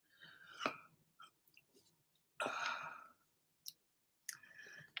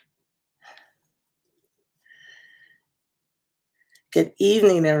Good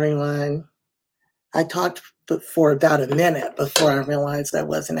evening, everyone. I talked for about a minute before I realized I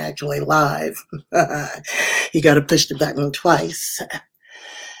wasn't actually live. You got to push the button twice.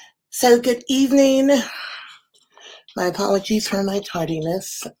 So, good evening. My apologies for my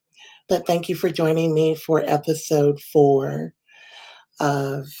tardiness, but thank you for joining me for episode 4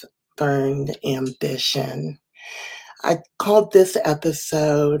 of Burned Ambition. I called this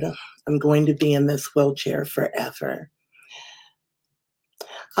episode, I'm going to be in this wheelchair forever.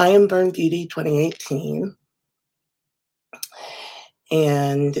 I am Burned Beauty 2018.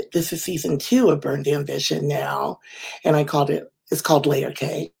 And this is season 2 of Burned Ambition now. And it's called Layer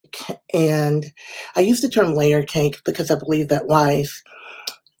Cake. And I use the term layer cake because I believe that life,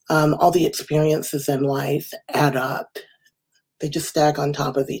 all the experiences in life add up. They just stack on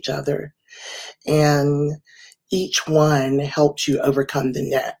top of each other. And each one helps you overcome the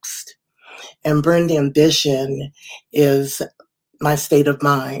next. And Burned Ambition is my state of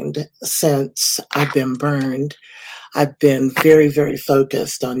mind since I've been burned. I've been very, very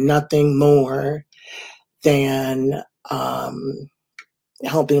focused on nothing more than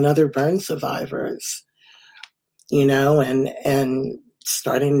helping other burn survivors, and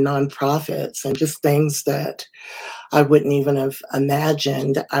starting nonprofits and just things that I wouldn't even have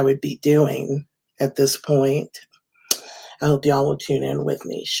imagined I would be doing at this point. I hope y'all will tune in with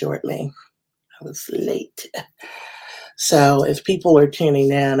me shortly. I was late. So if people are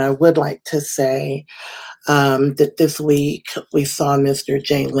tuning in, I would like to say that this week we saw Mr.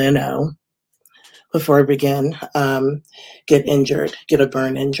 Jay Leno, before I begin, get injured, get a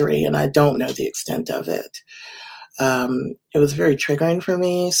burn injury, and I don't know the extent of it. It was very triggering for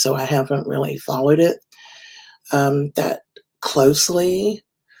me, so I haven't really followed it that closely,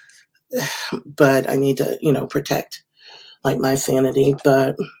 but I need to, protect my sanity.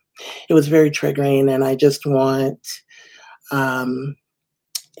 But it was very triggering, and I just want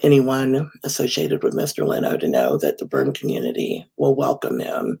anyone associated with Mr. Leno to know that the burn community will welcome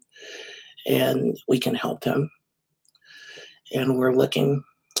him and we can help him. And we're looking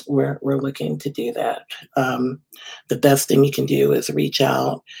to do that. The best thing you can do is reach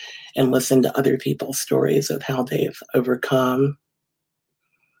out and listen to other people's stories of how they've overcome.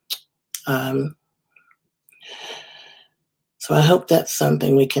 So I hope that's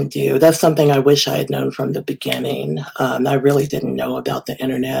something we can do. That's something I wish I had known from the beginning. I really didn't know about the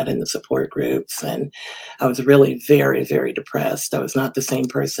internet and the support groups, and I was really very, very depressed. I was not the same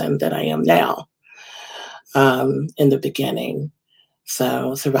person that I am now in the beginning.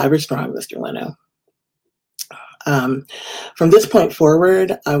 So survivor strong, Mr. Leno. From this point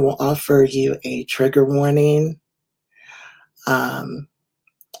forward, I will offer you a trigger warning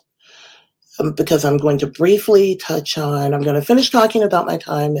because I'm going to briefly I'm going to finish talking about my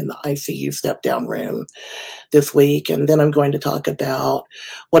time in the ICU step-down room this week, and then I'm going to talk about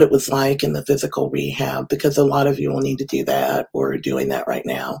what it was like in the physical rehab, because a lot of you will need to do that or are doing that right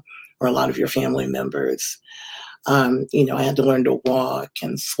now, or a lot of your family members. I had to learn to walk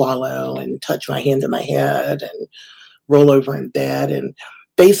and swallow and touch my hand to my head and roll over in bed. And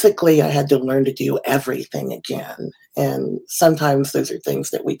basically, I had to learn to do everything again. And sometimes those are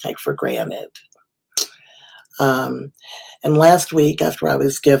things that we take for granted. And last week, after I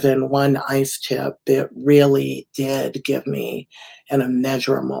was given one ice chip, it really did give me an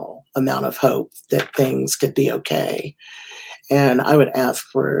immeasurable amount of hope that things could be okay. And I would ask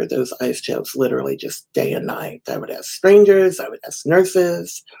for those ice chips literally just day and night. I would ask strangers, I would ask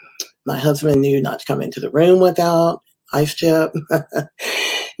nurses. My husband knew not to come into the room without ice chip.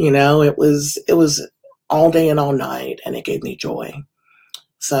 It was all day and all night, and it gave me joy.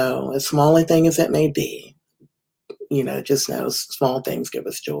 So as small a thing as it may be, just know small things give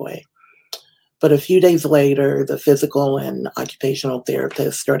us joy. But a few days later, the physical and occupational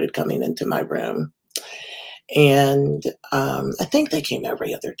therapists started coming into my room. And I think they came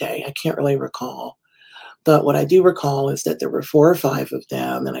every other day. I can't really recall. But what I do recall is that there were 4 or 5 of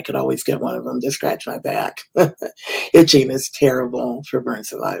them, and I could always get one of them to scratch my back. Itching is terrible for burn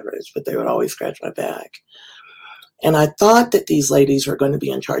survivors, but they would always scratch my back. And I thought that these ladies were going to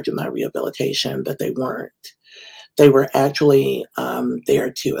be in charge of my rehabilitation, but they weren't. They were actually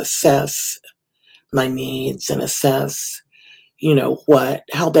there to assess my needs and assess,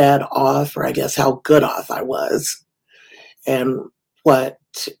 how bad off, or I guess how good off I was, and what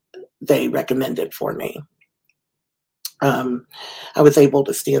they recommended for me. I was able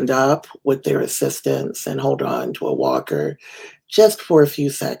to stand up with their assistance and hold on to a walker just for a few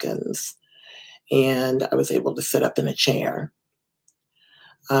seconds. And I was able to sit up in a chair.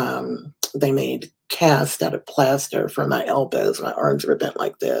 They made cast out of plaster for my elbows. My arms were bent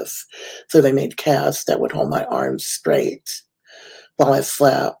like this. So they made cast that would hold my arms straight while I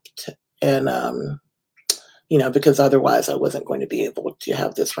slept. And, because otherwise I wasn't going to be able to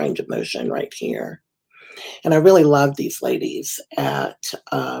have this range of motion right here. And I really loved these ladies at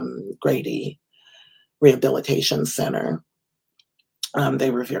Grady Rehabilitation Center. They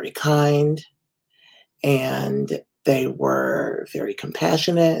were very kind, and they were very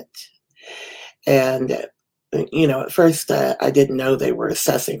compassionate. And, at first I didn't know they were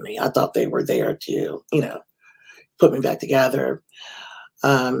assessing me. I thought they were there to, put me back together.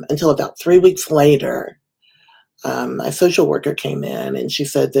 Until about 3 weeks later, a social worker came in and she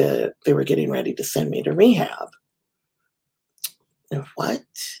said that they were getting ready to send me to rehab. And what?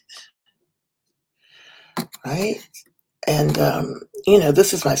 Right? And,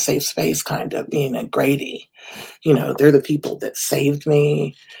 this is my safe space, kind of being at Grady. They're the people that saved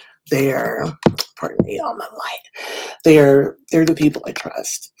me. They're, pardon me, on my light. They're the people I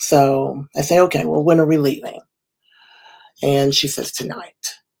trust. So I say, okay, well, when are we leaving? And she says,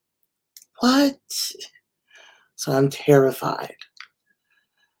 tonight. What? So I'm terrified.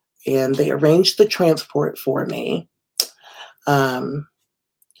 And they arranged the transport for me. And,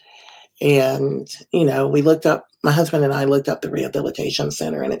 my husband and I looked up the rehabilitation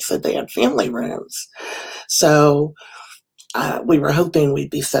center and it said they had family rooms. So we were hoping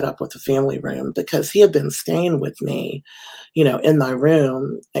we'd be set up with a family room because he had been staying with me, in my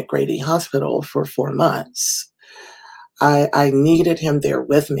room at Grady Hospital for 4 months. I needed him there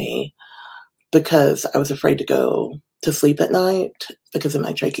with me because I was afraid to go to sleep at night because of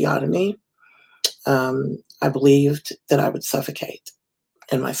my tracheotomy. I believed that I would suffocate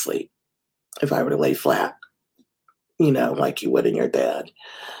in my sleep if I were to lay flat, like you would in your bed.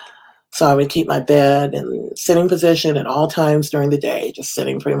 So I would keep my bed in sitting position at all times during the day, just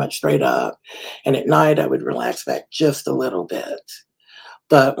sitting pretty much straight up. And at night, I would relax back just a little bit.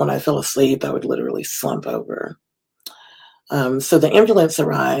 But when I fell asleep, I would literally slump over. So the ambulance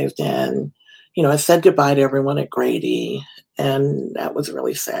arrived and, I said goodbye to everyone at Grady. And that was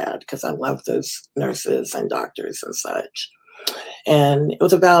really sad because I love those nurses and doctors and such. And it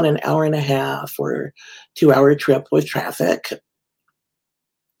was about an hour and a half or 2-hour trip with traffic.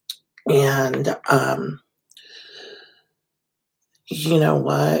 And, you know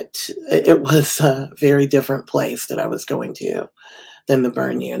what? It was a very different place that I was going to than the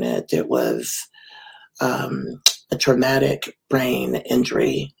burn unit. It was a traumatic brain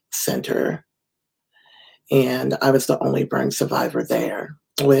injury center. And I was the only burn survivor there,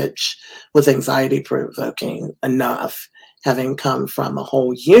 which was anxiety provoking enough, having come from a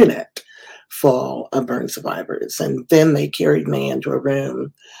whole unit full of burn survivors. And then they carried me into a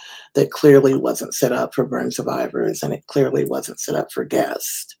room that clearly wasn't set up for burn survivors, and it clearly wasn't set up for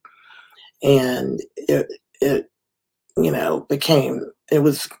guests. And it it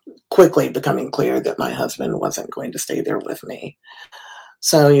was quickly becoming clear that my husband wasn't going to stay there with me.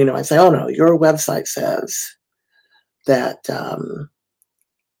 So, I say, oh no, your website says that,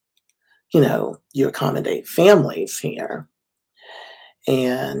 you accommodate families here.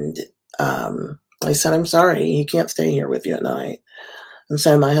 And I said, I'm sorry, he can't stay here with you at night. And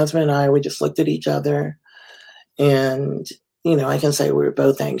so my husband and I, we just looked at each other and, I can say we were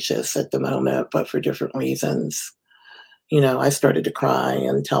both anxious at the moment, but for different reasons. I started to cry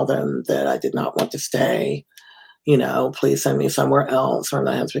and tell them that I did not want to stay. Please send me somewhere else where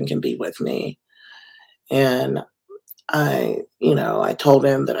my husband can be with me. And I told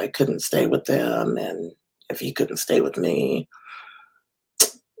him that I couldn't stay with them and if he couldn't stay with me.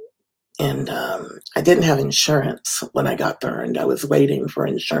 And I didn't have insurance when I got burned. I was waiting for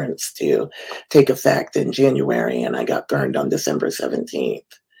insurance to take effect in January, and I got burned on December 17th.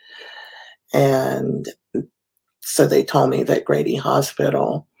 And so they told me that Grady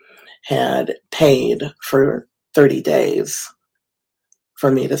Hospital had paid for 30 days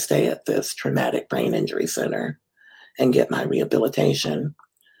for me to stay at this traumatic brain injury center and get my rehabilitation.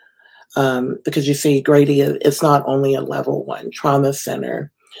 Because you see, Grady is not only a level 1 trauma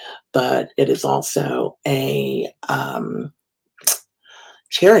center, but it is also a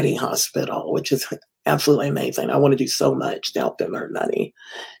charity hospital, which is absolutely amazing. I want to do so much to help them earn money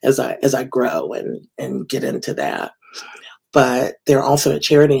as I grow and get into that. But they're also a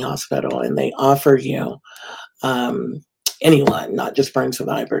charity hospital, and they offer you anyone, not just burn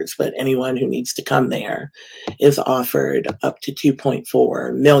survivors, but anyone who needs to come there is offered up to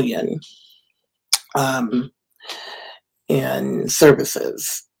 2.4 million in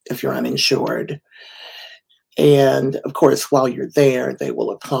services if you're uninsured. And of course, while you're there, they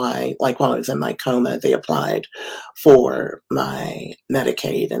will apply, like while I was in my coma, they applied for my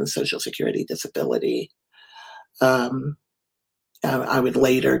Medicaid and Social Security disability. I would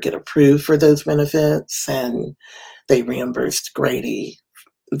later get approved for those benefits, and they reimbursed Grady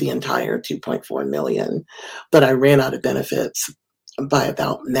the entire 2.4 million. But I ran out of benefits by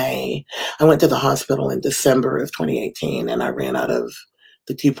about May. I went to the hospital in December of 2018, and I ran out of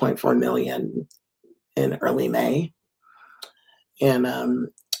the 2.4 million in early May. And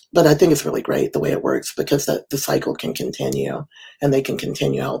but I think it's really great the way it works, because the cycle can continue, and they can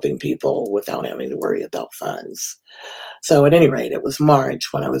continue helping people without having to worry about funds. So at any rate, it was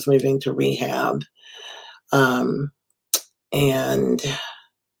March when I was moving to rehab. Um, and,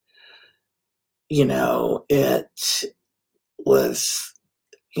 it was,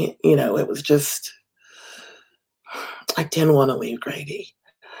 it was just, I didn't want to leave Grady.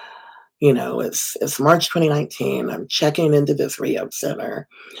 It's March 2019. I'm checking into this rehab center,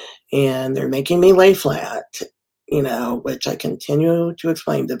 and they're making me lay flat, which I continue to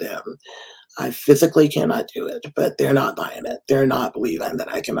explain to them. I physically cannot do it, but they're not buying it. They're not believing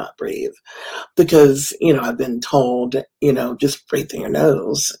that I cannot breathe, because, I've been told, just breathe through your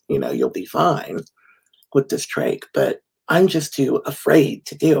nose, you'll be fine with this trach, but I'm just too afraid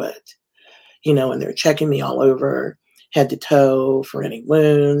to do it, and they're checking me all over head to toe for any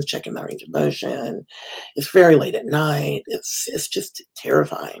wounds, checking my range of motion. It's very late at night. It's just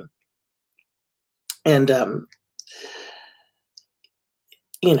terrifying. And, I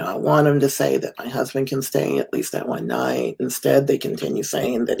want them to say that my husband can stay at least that one night. Instead, they continue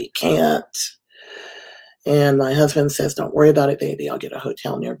saying that he can't. And my husband says, "Don't worry about it, baby. I'll get a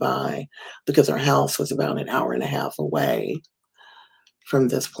hotel nearby," because our house was about an hour and a half away from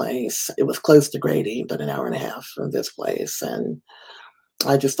this place. It was close to Grady, but an hour and a half from this place. And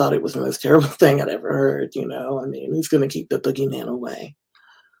I just thought it was the most terrible thing I'd ever heard. I mean, who's going to keep the boogeyman away?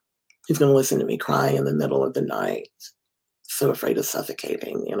 Who's going to listen to me cry in the middle of the night, so afraid of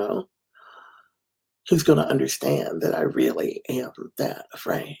suffocating, Who's going to understand that I really am that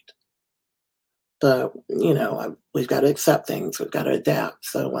afraid? But, we've got to accept things. We've got to adapt.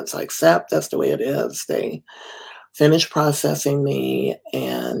 So once I accept that's the way it is, they finish processing me.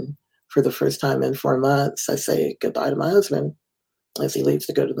 And for the first time in 4 months, I say goodbye to my husband as he leaves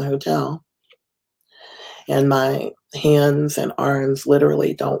to go to the hotel. And my hands and arms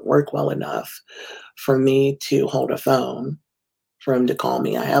literally don't work well enough for me to hold a phone, for him to call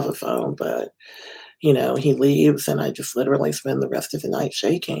me. I have a phone, but, he leaves, and I just literally spend the rest of the night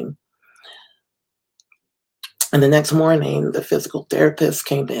shaking. And the next morning, the physical therapist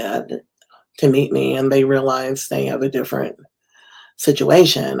came in to meet me, and they realized they have a different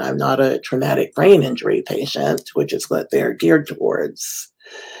situation. I'm not a traumatic brain injury patient, which is what they're geared towards.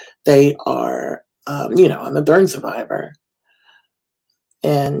 They are, I'm a burn survivor.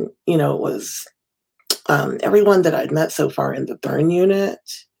 And, it was everyone that I'd met so far in the burn unit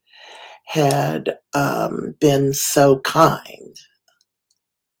had been so kind.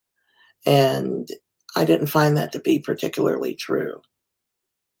 And I didn't find that to be particularly true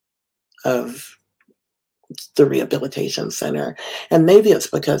of the rehabilitation center. And maybe it's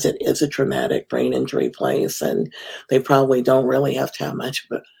because it is a traumatic brain injury place, and they probably don't really have to have much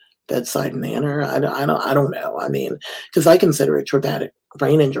of a bedside manner. I don't know. I mean, because I consider a traumatic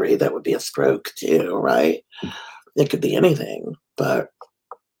brain injury, that would be a stroke too, right? It could be anything, but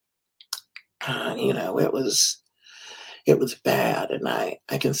it was bad, and I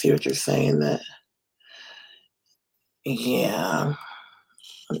can see what you're saying, that yeah,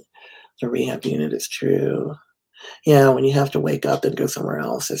 the rehab unit is true. Yeah, when you have to wake up and go somewhere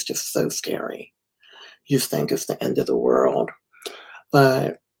else, it's just so scary. You just think it's the end of the world.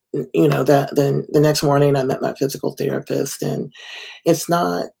 But that then the next morning I met my physical therapist, and it's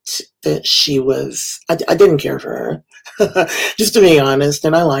not that she was, I didn't care for her, just to be honest,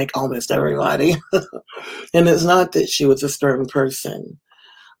 and I like almost everybody. And it's not that she was a stern person,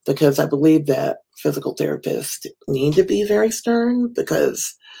 because I believe that physical therapists need to be very stern,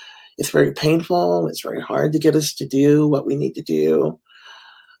 because it's very painful. It's very hard to get us to do what we need to do.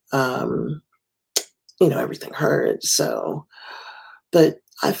 Um, Everything hurts. So, but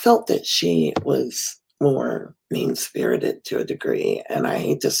I felt that she was more mean spirited to a degree. And I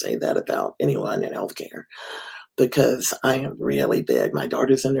hate to say that about anyone in healthcare, because I am really big. My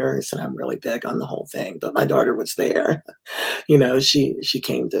daughter's a nurse, and I'm really big on the whole thing. But my daughter was there. She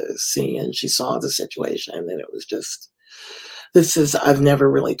came to see, and she saw the situation, and it was just, I've never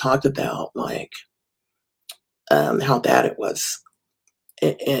really talked about, like, how bad it was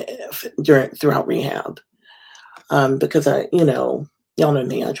throughout rehab, because y'all know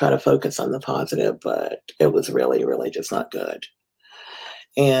me, I try to focus on the positive, but it was really, really just not good.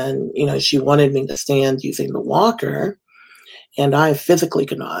 And she wanted me to stand using the walker, and I physically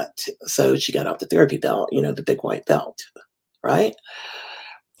could not. So she got out the therapy belt, the big white belt. right?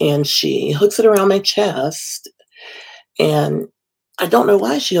 And she hooks it around my chest, and I don't know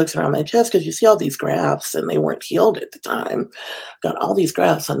why she hooks it around my chest because you see all these grafts and they weren't healed at the time. Got all these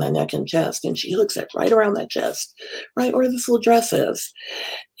grafts on my neck and chest, and she hooks it right around my chest, right where this little dress is.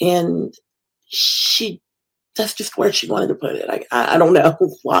 And she that's just where she wanted to put it. I don't know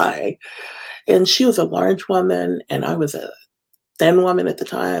why. And she was a large woman, and I was a thin woman at the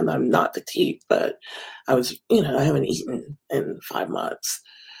time. I'm not petite, but I was, I haven't eaten in 5 months.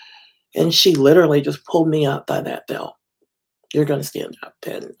 And she literally just pulled me up by that belt. You're going to stand up.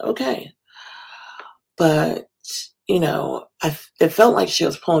 And okay. But, it felt like she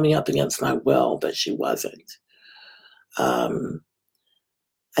was pulling me up against my will, but she wasn't. Um,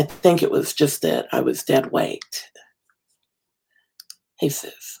 I think it was just that I was dead weight. He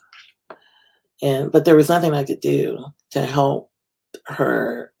says. But there was nothing I could do to help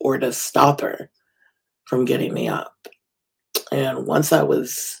her or to stop her from getting me up. And once I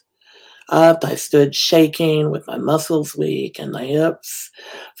was up, I stood shaking with my muscles weak and my hips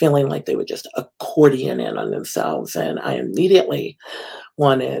feeling like they would just accordion in on themselves. And I immediately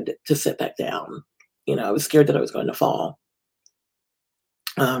wanted to sit back down. I was scared that I was going to fall.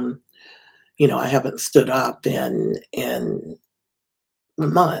 Um, I haven't stood up in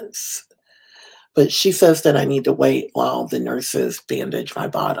months. But she says that I need to wait while the nurses bandage my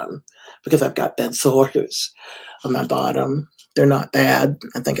bottom because I've got bed sores on my bottom. They're not bad.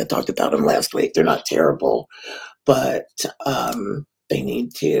 I think I talked about them last week. They're not terrible, but they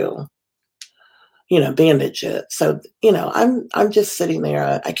need to, bandage it. So, I'm just sitting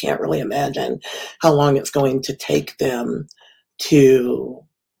there. I can't really imagine how long it's going to take them to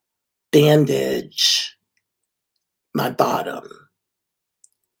bandage my bottom,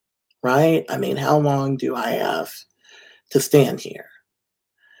 right? I mean, how long do I have to stand here?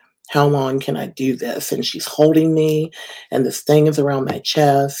 How long can I do this? And she's holding me, and this thing is around my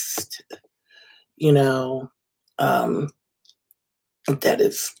chest, you know, um, that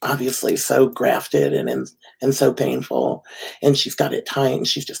is obviously so grafted and so painful. And she's got it tight, and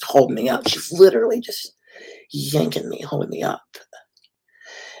she's just holding me up. She's literally just yanking me, holding me up.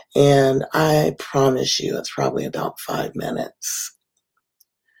 And I promise you, it's probably about 5 minutes.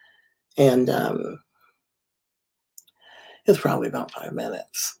 And it's probably about 5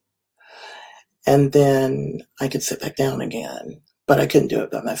 minutes. And then I could sit back down again, but I couldn't do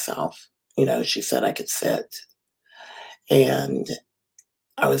it by myself. She said I could sit. And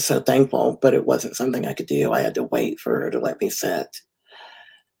I was so thankful, but it wasn't something I could do. I had to wait for her to let me sit.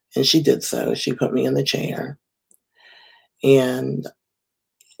 And she did so. She put me in the chair. And,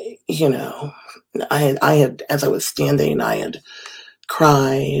 you know, I had, as I was standing, I had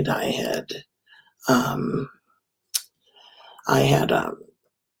cried. Um, I had,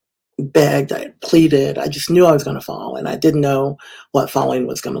 begged, I had pleaded. I just knew I was going to fall. And I didn't know what falling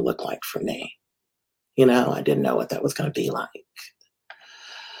was going to look like for me. I didn't know what that was going to be like.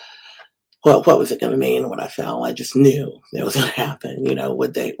 Well, what was it going to mean when I fell? I just knew it was going to happen.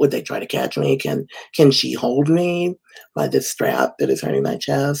 Would they try to catch me? Can she hold me by this strap that is hurting my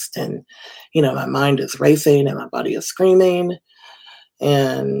chest? And my mind is racing and my body is screaming.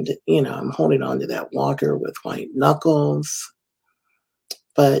 And I'm holding on to that walker with white knuckles.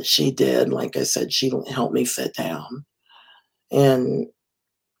 But she did, like I said, she helped me sit down. And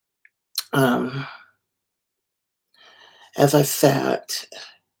um, as I sat,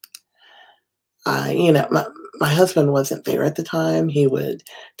 my husband wasn't there at the time. He would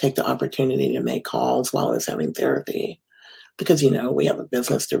take the opportunity to make calls while I was having therapy because, we have a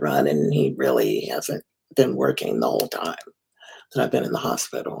business to run and he really hasn't been working the whole time that I've been in the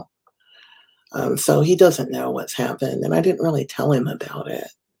hospital. So he doesn't know what's happened. And I didn't really tell him about it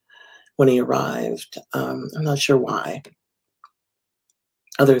when he arrived. I'm not sure why,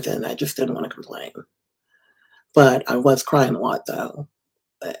 other than I just didn't want to complain. But I was crying a lot though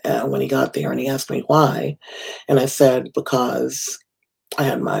when he got there and he asked me why. And I said, because I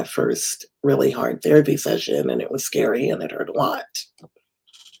had my first really hard therapy session and it was scary and it hurt a lot.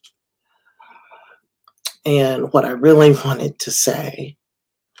 And what I really wanted to say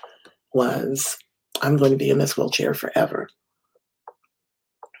was, I'm going to be in this wheelchair forever.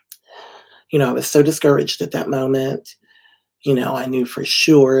 I was so discouraged at that moment. I knew for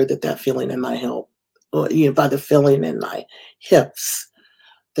sure that feeling in my hip, by the feeling in my hips,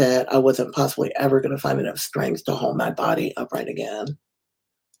 that I wasn't possibly ever going to find enough strength to hold my body upright again.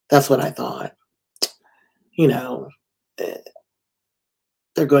 That's what I thought. You know, eh,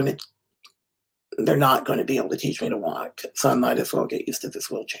 they're going to they're not going to be able to teach me to walk, so I might as well get used to this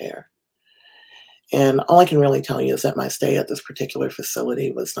wheelchair. And all I can really tell you is that my stay at this particular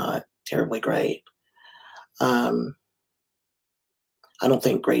facility was not terribly great. Um, I don't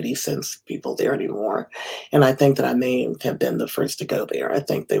think Grady sends people there anymore, and I think that I may have been the first to go there. I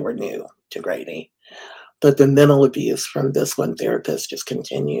think they were new to Grady, but the mental abuse from this one therapist just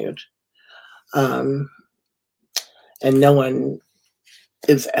continued, um, and no one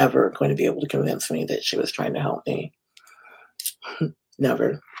is ever going to be able to convince me that she was trying to help me.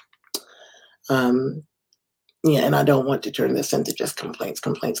 Never. Um, yeah, and I don't want to turn this into just complaints,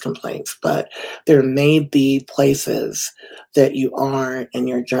 complaints, complaints, but there may be places that you are in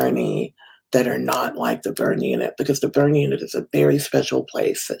your journey that are not like the burn unit, because the burn unit is a very special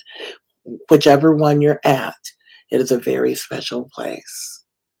place. Whichever one you're at, it is a very special place.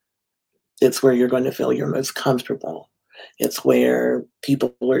 It's where you're going to feel your most comfortable. It's where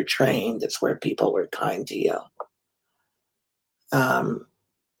people are trained. It's where people are kind to you. Um,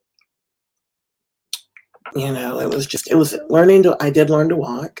 it was learning to, I did learn to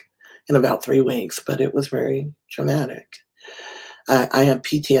walk in about 3 weeks, but it was very traumatic. I have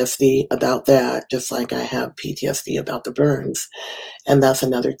PTSD about that, just like I have PTSD about the burns. And that's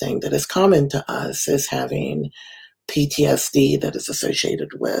another thing that is common to us, is having PTSD that is associated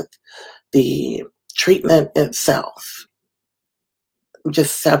with the treatment itself,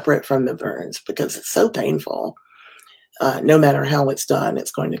 just separate from the burns, because it's so painful. No matter how it's done,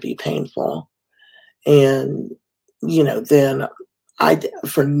 it's going to be painful. And, then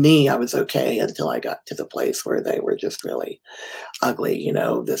for me, I was okay until I got to the place where they were just really ugly.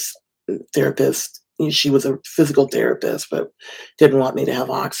 This therapist, she was a physical therapist, but didn't want me to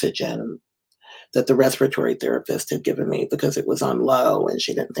have oxygen that the respiratory therapist had given me because it was on low and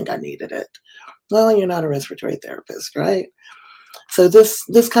she didn't think I needed it. Well, you're not a respiratory therapist, right? So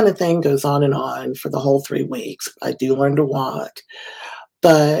this kind of thing goes on and on for the whole 3 weeks. I do learn to walk,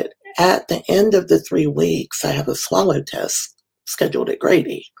 but at the end of the 3 weeks, I have a swallow test scheduled at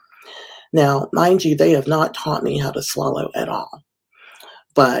Grady. Now, mind you, they have not taught me how to swallow at all,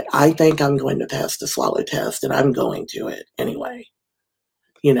 but I think I'm going to pass the swallow test, and I'm going to it anyway.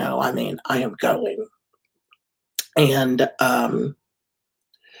 I am going, and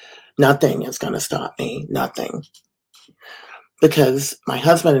nothing is going to stop me. Nothing. Because my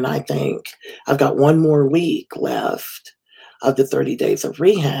husband and I think I've got one more week left of the 30 days of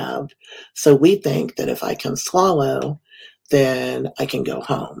rehab. So we think that if I can swallow, then I can go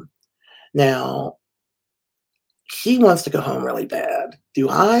home. Now, he wants to go home really bad. Do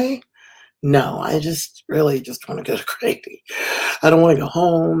I? No, I just really just want to go to Grady. I don't want to go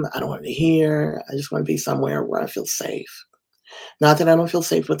home. I don't want to be here. I just want to be somewhere where I feel safe. Not that I don't feel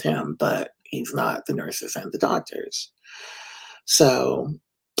safe with him, but he's not the nurses and the doctors. So,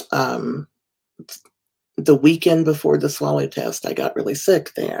 um, the weekend before the swallow test, I got really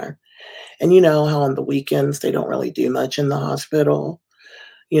sick there. And you know how on the weekends they don't really do much in the hospital.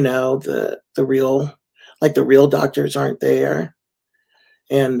 The real, like the real doctors aren't there.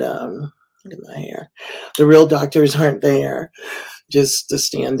 And look at my hair. The real doctors aren't there. Just the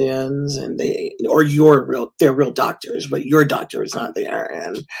stand-ins, and they're real doctors, but your doctor is not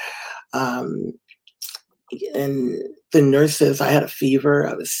there. Um, and the nurses, I had a fever.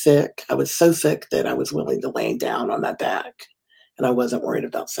 I was sick. I was so sick that I was willing to lay down on my back, and I wasn't worried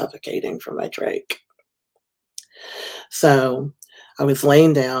about suffocating from my trach. So I was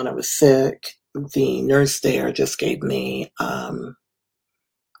laying down. I was sick. The nurse there just gave me Tylenol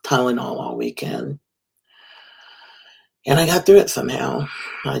all weekend, and I got through it somehow.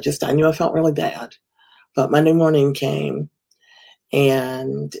 I knew I felt really bad, but Monday morning came,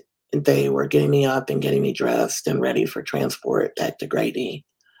 and they were getting me up and getting me dressed and ready for transport back to Grady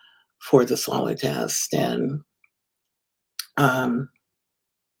for the swallow test. And um,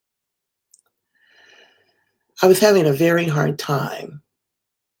 I was having a very hard time.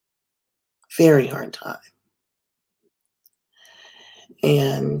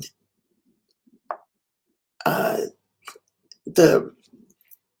 And uh, the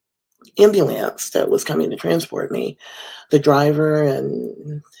ambulance that was coming to transport me, the driver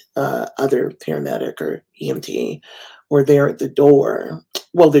and other paramedic or EMT were there at the door.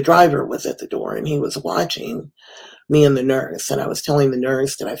 Well, the driver was at the door and he was watching me and the nurse. And I was telling the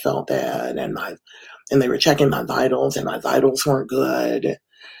nurse that I felt bad, and they were checking my vitals, and my vitals weren't good.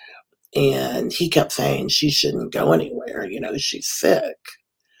 And he kept saying she shouldn't go anywhere. She's sick.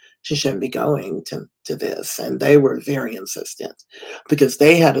 She shouldn't be going to this. And they were very insistent because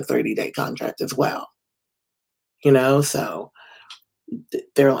they had a 30-day contract as well. So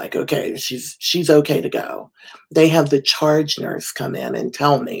they're like, okay, she's okay to go. They have the charge nurse come in and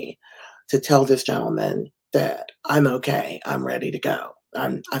tell me to tell this gentleman that I'm okay. I'm ready to go.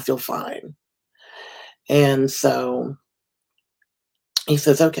 I feel fine. And so he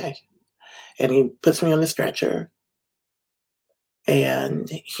says, okay. And he puts me on the stretcher. and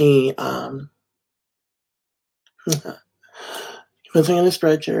he puts me in a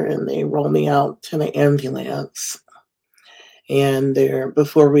stretcher, and they roll me out to the ambulance. And they're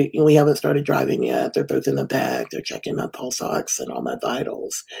before we haven't started driving yet. They're both in the back. They're checking my pulse ox and all my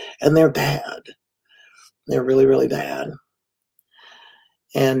vitals, and they're bad. They're really, really bad.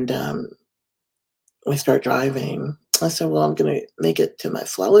 And we start driving. I said, "Well, I'm going to make it to my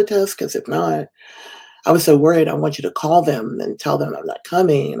swallow test because if not, I was so worried. I want you to call them and tell them I'm not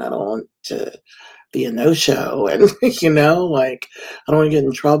coming. I don't want to be a no-show, and like I don't want to get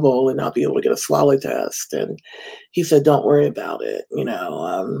in trouble and not be able to get a swallow test." And he said, "Don't worry about it.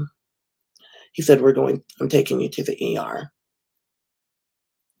 He said, I'm taking you to the ER."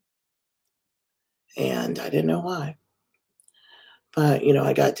 And I didn't know why. But,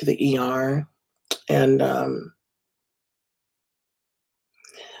 I got to the ER, and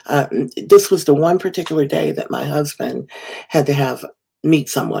this was the one particular day that my husband had to meet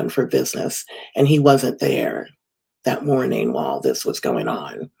someone for business, and he wasn't there that morning while this was going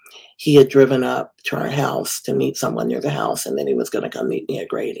on. He had driven up to our house to meet someone near the house, and then he was going to come meet me at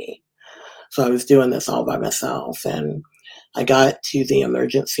Grady. So I was doing this all by myself, and I got to the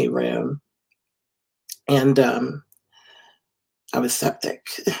emergency room, and I was septic,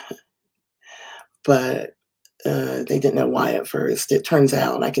 but they didn't know why at first. It turns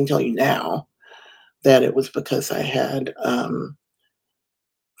out, I can tell you now, that it was because I had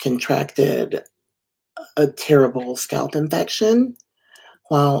contracted a terrible scalp infection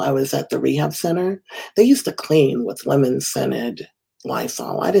while I was at the rehab center. They used to clean with lemon scented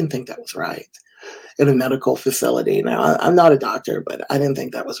Lysol. I didn't think that was right in a medical facility. Now, I'm not a doctor, but I didn't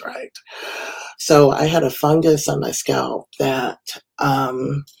think that was right. So I had a fungus on my scalp that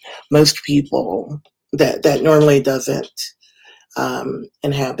most people that normally doesn't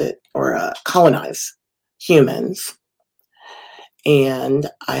inhabit or colonize humans. And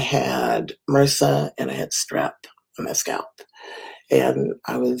I had MRSA and I had strep on my scalp, and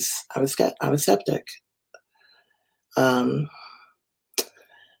I was septic. Um,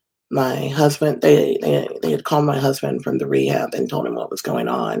 my husband, they had called my husband from the rehab and told him what was going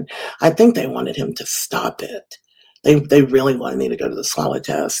on. I think they wanted him to stop it. They really wanted me to go to the swallow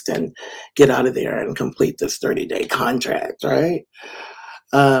test and get out of there and complete this 30-day contract, right?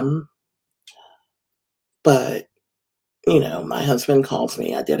 Um, but my husband calls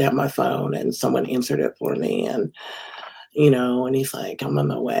me. I did have my phone, and someone answered it for me, and he's like, "I'm on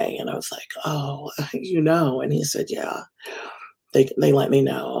my way," and I was like, "Oh, and he said, "Yeah." They let me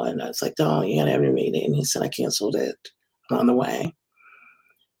know, and I was like, "Oh, you gotta have your meeting." And he said, "I canceled it. I'm on the way."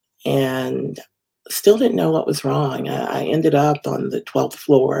 And still didn't know what was wrong. I ended up on the 12th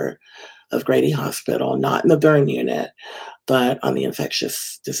floor of Grady Hospital, not in the burn unit, but on the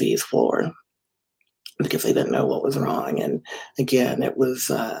infectious disease floor because they didn't know what was wrong. And again, it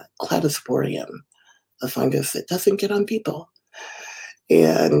was cladosporium, a fungus that doesn't get on people.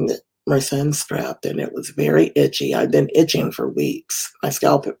 And my son strapped, and it was very itchy. I'd been itching for weeks. My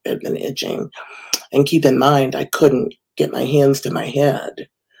scalp had been itching. And keep in mind, I couldn't get my hands to my head.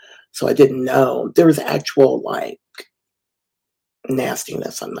 So I didn't know. There was actual, like,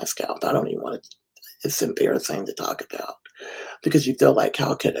 nastiness on my scalp. I don't even want to, it's embarrassing to talk about because you feel like,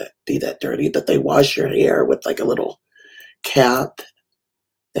 how could it be that dirty? But they wash your hair with like a little cap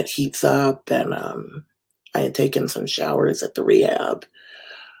that heats up. And I had taken some showers at the rehab,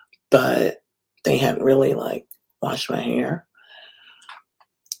 but they hadn't really like washed my hair.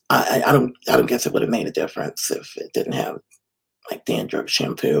 I don't guess it would have made a difference if it didn't have like dandruff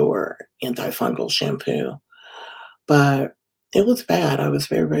shampoo or antifungal shampoo. But it was bad. I was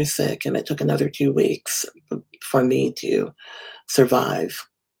very, very sick, and it took another 2 weeks for me to survive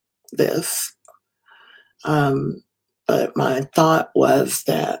this. Um, but my thought was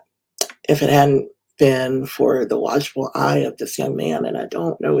that if it hadn't been for the watchful eye of this young man, and I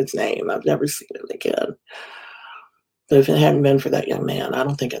don't know his name, I've never seen him again. But if it hadn't been for that young man, I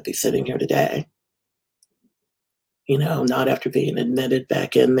don't think I'd be sitting here today. Not after being admitted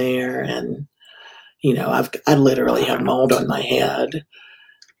back in there, and I literally have mold on my head,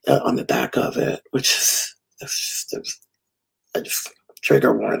 on the back of it, which is I just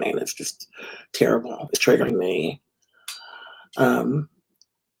trigger warning. It's just terrible. It's triggering me. Um,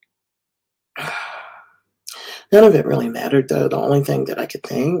 None of it really mattered though. The only thing that I could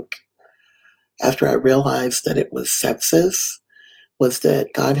think after I realized that it was sepsis was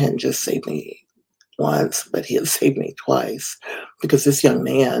that God hadn't just saved me once, but He had saved me twice because this young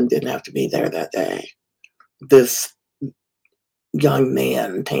man didn't have to be there that day. This young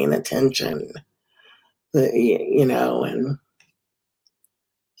man paying attention, and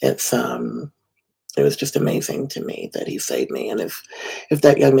it's It was just amazing to me that he saved me. And if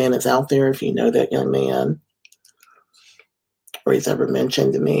that young man is out there, if you know that young man or he's ever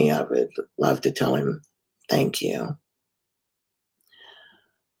mentioned to me, I would love to tell him thank you.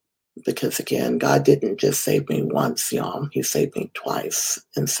 Because again, God didn't just save me once, y'all. He saved me twice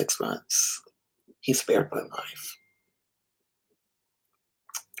in 6 months. He spared my life.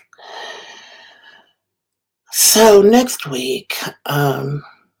 So next week, I'm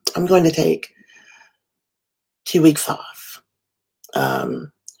going to take 2 weeks off.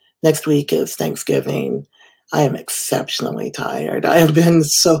 Um, Next week is Thanksgiving. I am exceptionally tired. I have been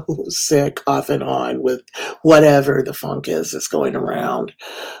so sick off and on with whatever the funk is that's going around.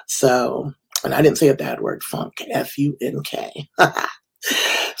 So, and I didn't say a bad word, funk, Funk.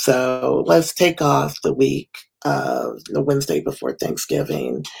 So let's take off the week of the Wednesday before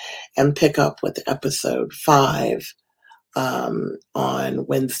Thanksgiving and pick up with episode 5 on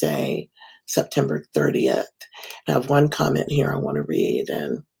Wednesday, September 30th. I have one comment here I want to read,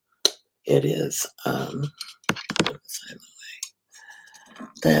 and it is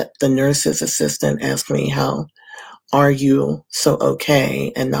that the nurse's assistant asked me, how are you so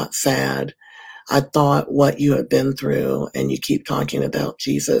okay and not sad? I thought what you had been through, and you keep talking about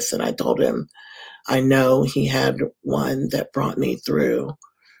Jesus. And I told him, I know he had one that brought me through.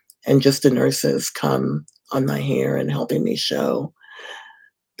 And just the nurses come on my hair and helping me show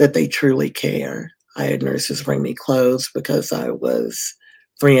that they truly care. I had nurses bring me clothes because I was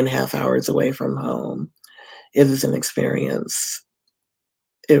 3.5 hours away from home. It is an experience.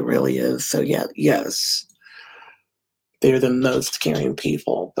 It really is. So yeah, yes, they're the most caring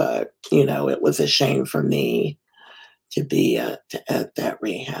people, but it was a shame for me to be at that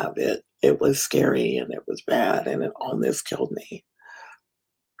rehab. It was scary and it was bad and it almost killed me.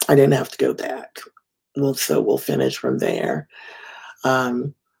 I didn't have to go back. So we'll finish from there.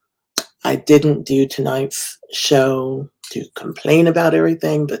 Um, I didn't do tonight's show to complain about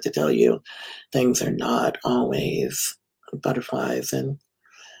everything, but to tell you things are not always butterflies and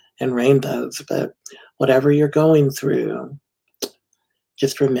rainbows. But whatever you're going through,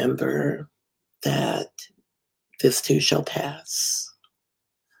 just remember that this too shall pass.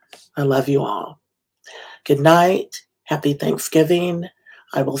 I love you all. Good night. Happy Thanksgiving.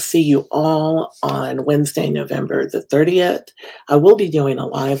 I will see you all on Wednesday, November the 30th. I will be doing a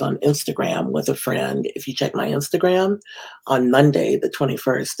live on Instagram with a friend. If you check my Instagram on Monday, the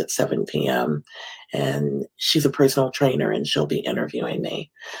 21st at 7 p.m. And she's a personal trainer and she'll be interviewing me.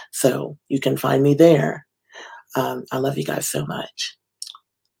 So you can find me there. I love you guys so much.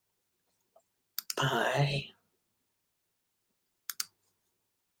 Bye.